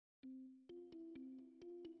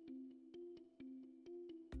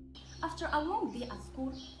After a long day at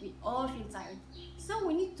school, we all feel tired, so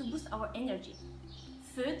we need to boost our energy.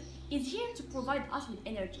 Food is here to provide us with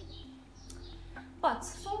energy. But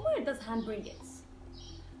from where does hand bring it?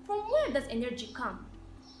 From where does energy come?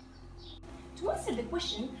 To answer the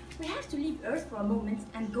question, we have to leave Earth for a moment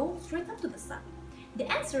and go straight up to the sun.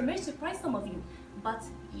 The answer may surprise some of you, but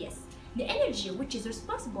yes, the energy which is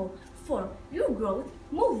responsible for your growth,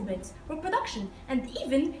 movement, reproduction, and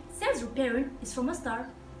even cells repairing is from a star,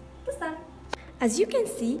 the sun. As you can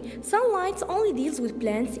see, sunlight only deals with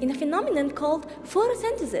plants in a phenomenon called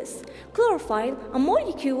photosynthesis. Chlorophyll, a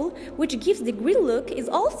molecule which gives the green look, is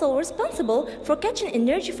also responsible for catching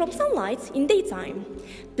energy from sunlight in daytime.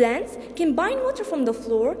 Plants can bind water from the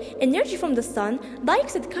floor, energy from the sun,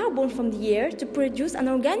 dioxide carbon from the air to produce an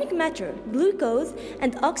organic matter, glucose,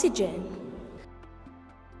 and oxygen.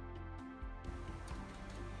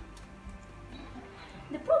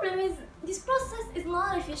 The problem is, this process is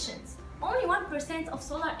not efficient. Only 1% of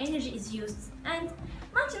solar energy is used, and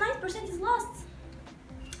 99% is lost.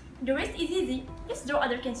 The rest is easy, just draw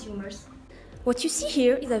other consumers. What you see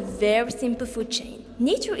here is a very simple food chain.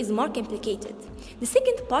 Nature is more complicated. The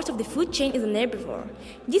second part of the food chain is an herbivore.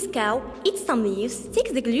 This cow eats some leaves,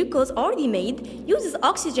 takes the glucose already made, uses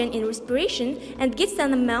oxygen in respiration, and gets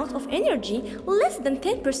an amount of energy less than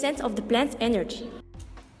 10% of the plant's energy.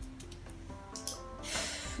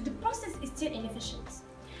 The process is still inefficient.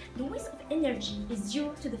 The waste of energy is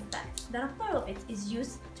due to the fact that a part of it is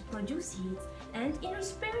used to produce heat and in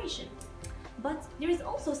respiration. But there is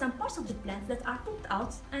also some parts of the plant that are pumped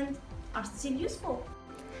out and are still useful.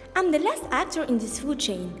 I'm the last actor in this food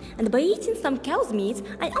chain, and by eating some cow's meat,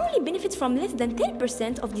 I only benefit from less than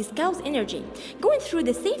 10% of this cow's energy, going through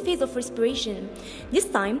the same phase of respiration. This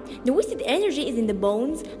time, the wasted energy is in the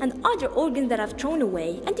bones and other organs that I've thrown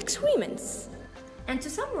away, and excrements. And to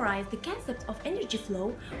summarize the concept of energy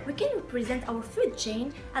flow, we can represent our food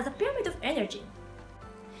chain as a pyramid of energy.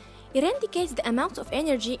 It indicates the amount of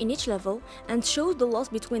energy in each level and shows the loss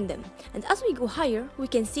between them, and as we go higher, we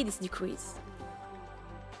can see this decrease.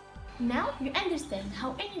 Now you understand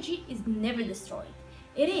how energy is never destroyed.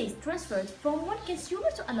 It is transferred from one consumer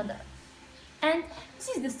to another. And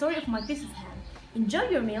this is the story of my piece of ham. Enjoy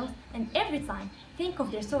your meals, and every time, think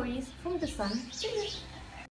of their stories from the sun to you.